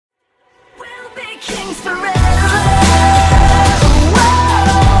Kings forever. Whoa,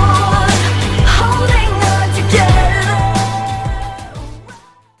 holding on together.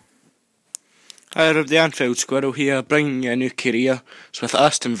 Hi, Rob the Anfieldsquirrel here, bringing you a new career. It's with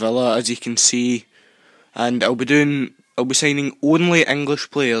Aston Villa, as you can see, and I'll be signing only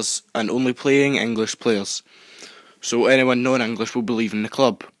English players and only playing English players. So anyone non-English will be leaving the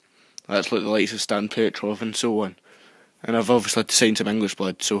club. That's like the likes of Stan Petrov and so on. And I've obviously had to sign some English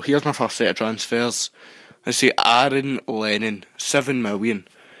blood. So here's my first set of transfers. I say Aaron Lennon, 7 million,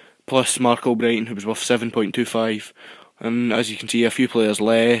 plus Mark Albrighton, who was worth 7.25. And as you can see, a few players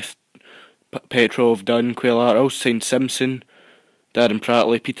left. Petrov, Dunn, Quaylar. I also signed Simpson, Darren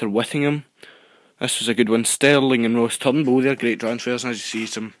Prattley, Peter Whittingham. This was a good one. Sterling and Ross Turnbull, they're great transfers. And as you see,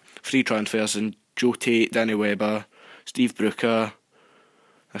 some free transfers in Joe Tate, Danny Webber, Steve Brooker.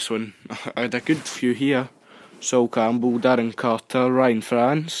 This one, I had a good few here. Saul Campbell, Darren Carter, Ryan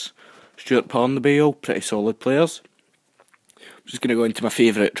France, Stuart Parnaby, all pretty solid players. I'm just going to go into my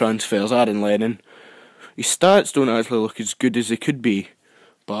favourite transfers, Aaron Lennon. His stats don't actually look as good as they could be,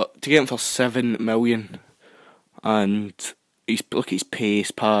 but to get him for 7 million, and look at his pace,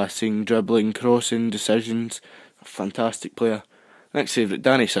 passing, dribbling, crossing, decisions, a fantastic player. Next favourite,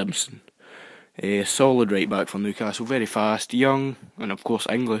 Danny Simpson. A solid right back for Newcastle, very fast, young, and of course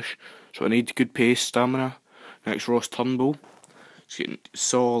English, so I need good pace, stamina. Next, Ross Turnbull. He's getting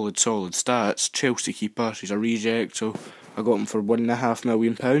solid stats. Chelsea keeper, he's a reject, so I got him for £1.5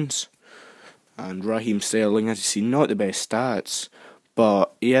 million. And Raheem Sterling, as you see, not the best stats,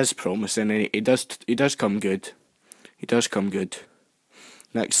 but he is promising, and he does come good. He does come good.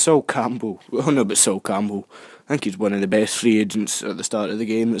 Next, Saul Campbell. We all know about Saul Campbell. I think he's one of the best free agents at the start of the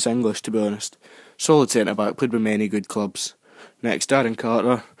game that's English, to be honest. Solid centre-back, played with many good clubs. Next, Darren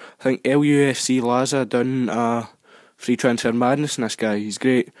Carter. I think LUFC Laza done free transfer madness in this guy. He's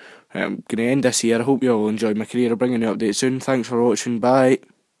great. I'm going to end this here. I hope you all enjoyed my career. I'll bring you an update soon. Thanks for watching. Bye.